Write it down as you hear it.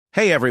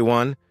Hey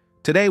everyone!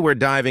 Today we're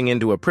diving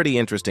into a pretty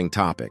interesting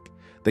topic,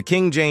 the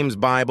King James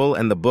Bible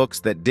and the books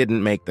that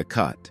didn't make the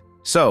cut.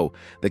 So,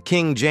 the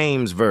King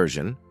James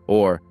Version,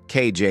 or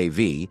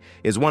KJV,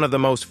 is one of the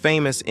most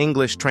famous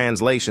English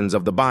translations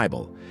of the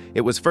Bible.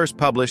 It was first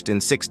published in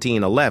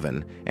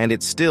 1611, and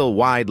it's still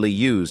widely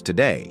used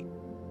today.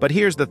 But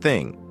here's the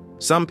thing.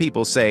 Some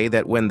people say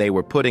that when they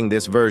were putting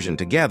this version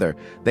together,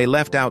 they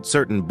left out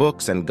certain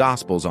books and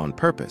Gospels on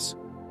purpose.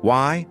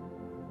 Why?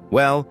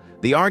 Well,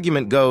 the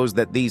argument goes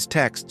that these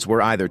texts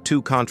were either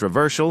too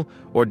controversial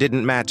or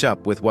didn't match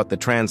up with what the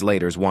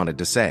translators wanted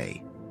to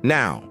say.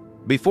 Now,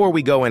 before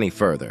we go any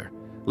further,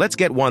 let's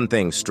get one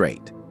thing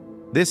straight.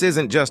 This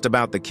isn't just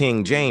about the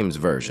King James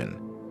Version.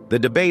 The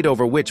debate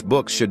over which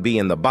books should be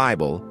in the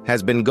Bible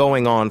has been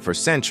going on for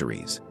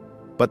centuries.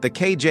 But the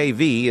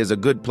KJV is a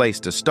good place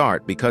to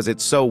start because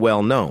it's so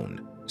well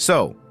known.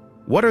 So,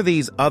 what are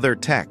these other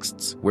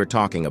texts we're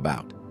talking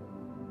about?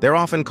 They're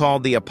often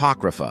called the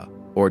Apocrypha,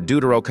 or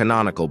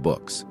deuterocanonical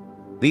books.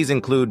 These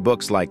include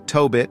books like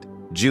Tobit,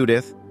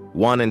 Judith,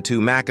 1 and 2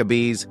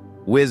 Maccabees,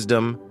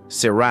 Wisdom,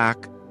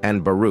 Sirach,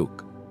 and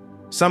Baruch.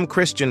 Some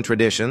Christian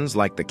traditions,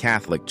 like the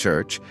Catholic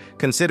Church,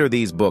 consider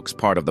these books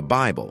part of the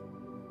Bible.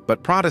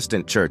 But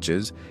Protestant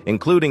churches,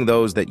 including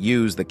those that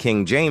use the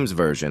King James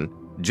Version,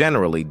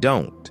 generally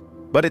don't.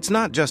 But it's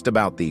not just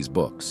about these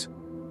books.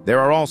 There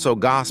are also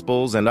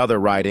Gospels and other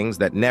writings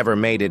that never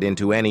made it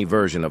into any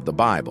version of the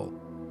Bible.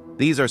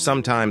 These are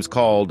sometimes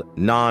called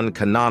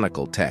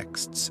non-canonical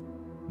texts.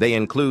 They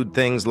include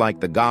things like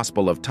the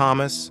Gospel of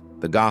Thomas,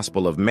 the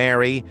Gospel of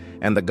Mary,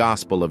 and the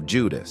Gospel of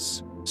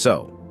Judas.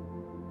 So,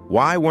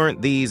 why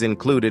weren't these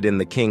included in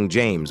the King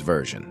James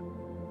Version?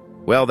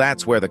 Well,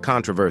 that's where the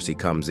controversy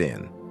comes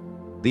in.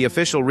 The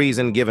official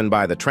reason given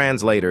by the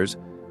translators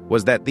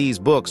was that these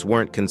books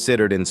weren't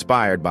considered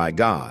inspired by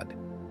God.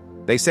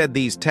 They said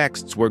these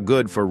texts were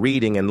good for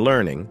reading and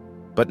learning,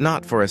 but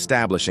not for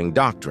establishing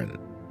doctrine.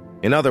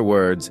 In other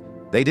words,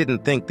 they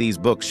didn't think these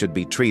books should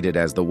be treated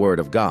as the Word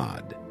of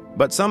God.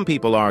 But some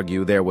people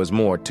argue there was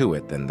more to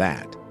it than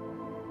that.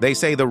 They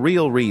say the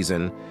real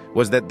reason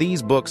was that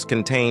these books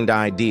contained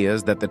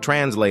ideas that the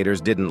translators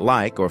didn't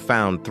like or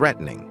found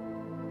threatening.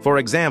 For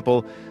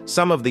example,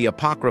 some of the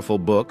apocryphal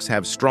books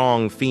have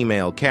strong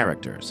female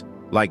characters,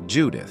 like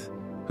Judith,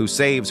 who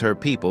saves her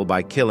people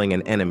by killing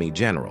an enemy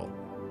general.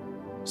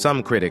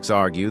 Some critics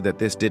argue that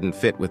this didn't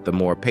fit with the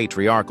more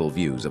patriarchal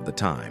views of the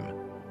time.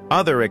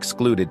 Other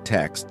excluded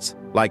texts,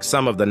 like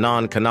some of the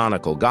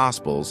non-canonical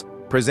Gospels,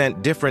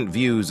 present different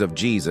views of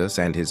Jesus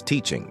and his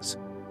teachings.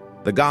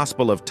 The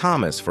Gospel of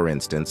Thomas, for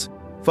instance,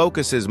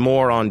 focuses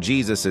more on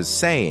Jesus'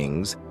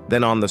 sayings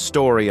than on the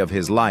story of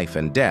his life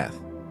and death.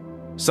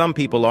 Some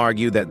people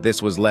argue that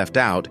this was left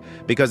out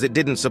because it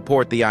didn't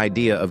support the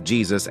idea of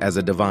Jesus as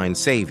a divine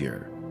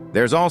savior.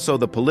 There's also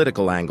the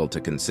political angle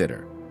to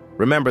consider.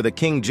 Remember, the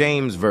King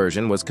James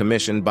Version was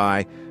commissioned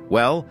by,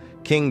 well,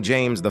 King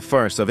James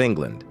I of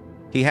England.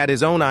 He had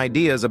his own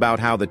ideas about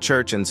how the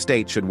church and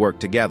state should work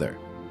together.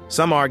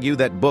 Some argue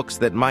that books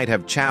that might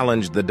have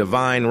challenged the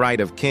divine right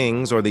of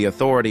kings or the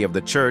authority of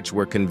the church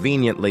were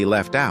conveniently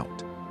left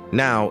out.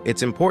 Now,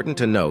 it's important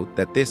to note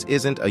that this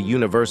isn't a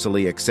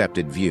universally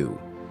accepted view.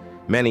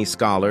 Many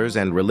scholars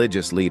and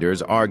religious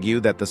leaders argue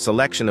that the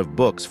selection of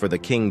books for the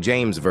King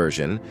James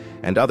Version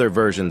and other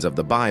versions of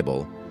the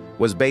Bible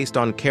was based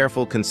on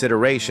careful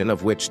consideration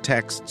of which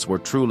texts were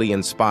truly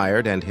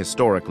inspired and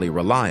historically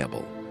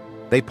reliable.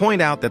 They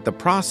point out that the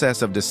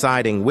process of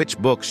deciding which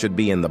books should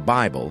be in the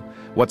Bible,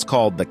 what's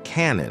called the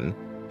canon,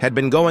 had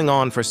been going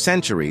on for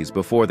centuries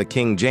before the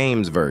King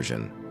James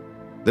Version.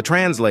 The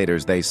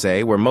translators, they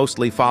say, were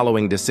mostly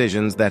following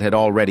decisions that had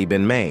already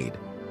been made.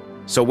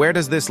 So where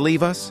does this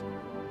leave us?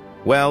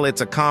 Well, it's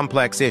a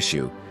complex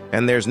issue,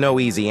 and there's no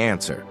easy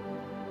answer.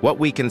 What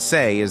we can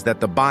say is that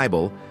the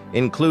Bible,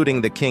 including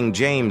the King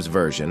James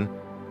Version,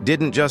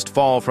 didn't just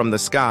fall from the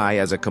sky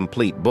as a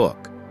complete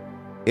book.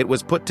 It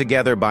was put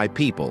together by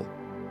people.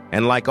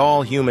 And like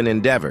all human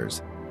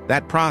endeavors,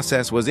 that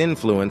process was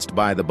influenced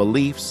by the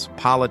beliefs,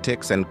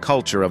 politics, and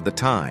culture of the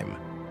time.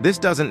 This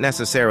doesn't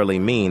necessarily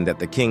mean that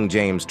the King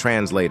James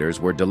translators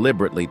were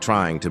deliberately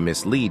trying to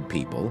mislead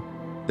people.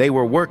 They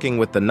were working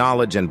with the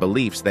knowledge and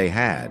beliefs they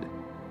had.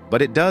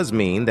 But it does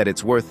mean that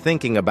it's worth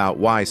thinking about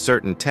why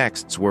certain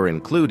texts were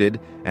included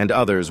and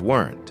others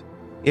weren't.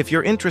 If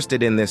you're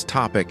interested in this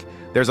topic,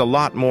 there's a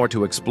lot more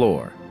to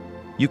explore.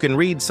 You can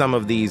read some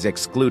of these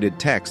excluded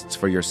texts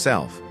for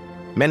yourself.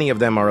 Many of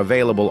them are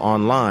available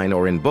online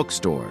or in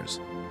bookstores.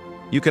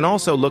 You can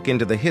also look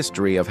into the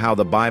history of how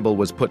the Bible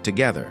was put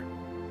together.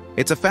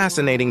 It's a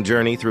fascinating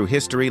journey through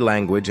history,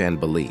 language, and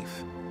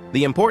belief.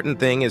 The important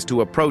thing is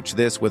to approach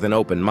this with an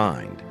open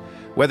mind.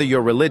 Whether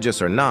you're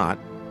religious or not,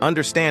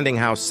 understanding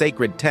how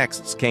sacred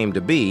texts came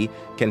to be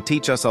can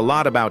teach us a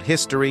lot about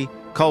history,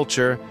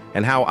 culture,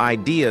 and how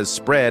ideas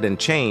spread and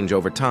change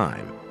over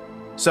time.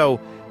 So,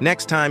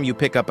 next time you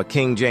pick up a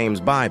King James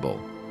Bible,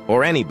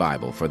 or any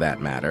Bible for that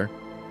matter,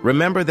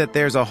 remember that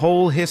there's a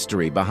whole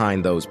history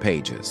behind those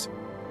pages.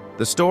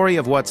 The story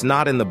of what's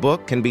not in the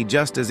book can be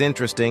just as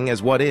interesting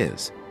as what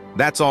is.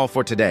 That's all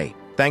for today.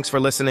 Thanks for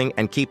listening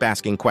and keep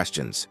asking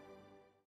questions.